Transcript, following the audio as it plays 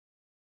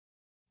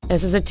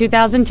This is a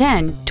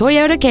 2010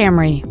 Toyota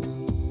Camry.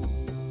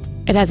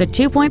 It has a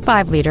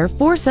 2.5-liter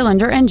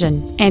four-cylinder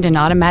engine and an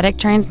automatic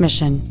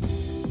transmission.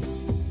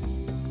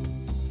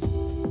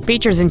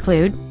 Features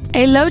include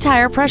a low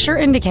tire pressure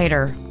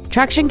indicator,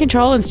 traction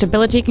control and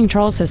stability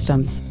control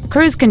systems,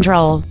 cruise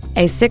control,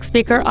 a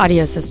 6-speaker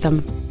audio system,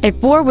 a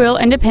 4-wheel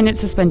independent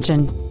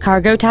suspension,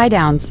 cargo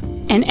tie-downs,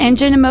 an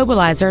engine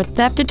immobilizer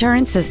theft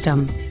deterrent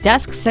system,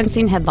 dusk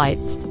sensing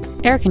headlights,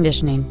 air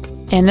conditioning,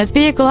 and this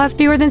vehicle has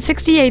fewer than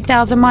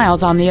 68,000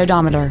 miles on the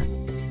odometer.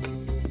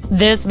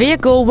 This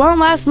vehicle won't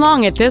last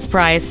long at this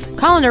price.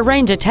 Call and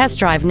arrange a test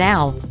drive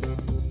now.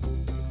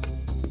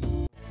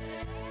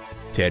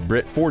 Ted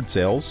Britt Ford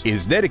Sales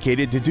is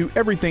dedicated to do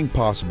everything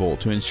possible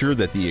to ensure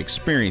that the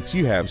experience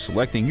you have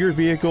selecting your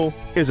vehicle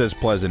is as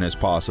pleasant as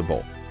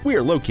possible. We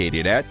are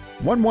located at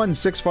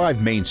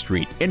 1165 Main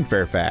Street in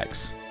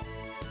Fairfax.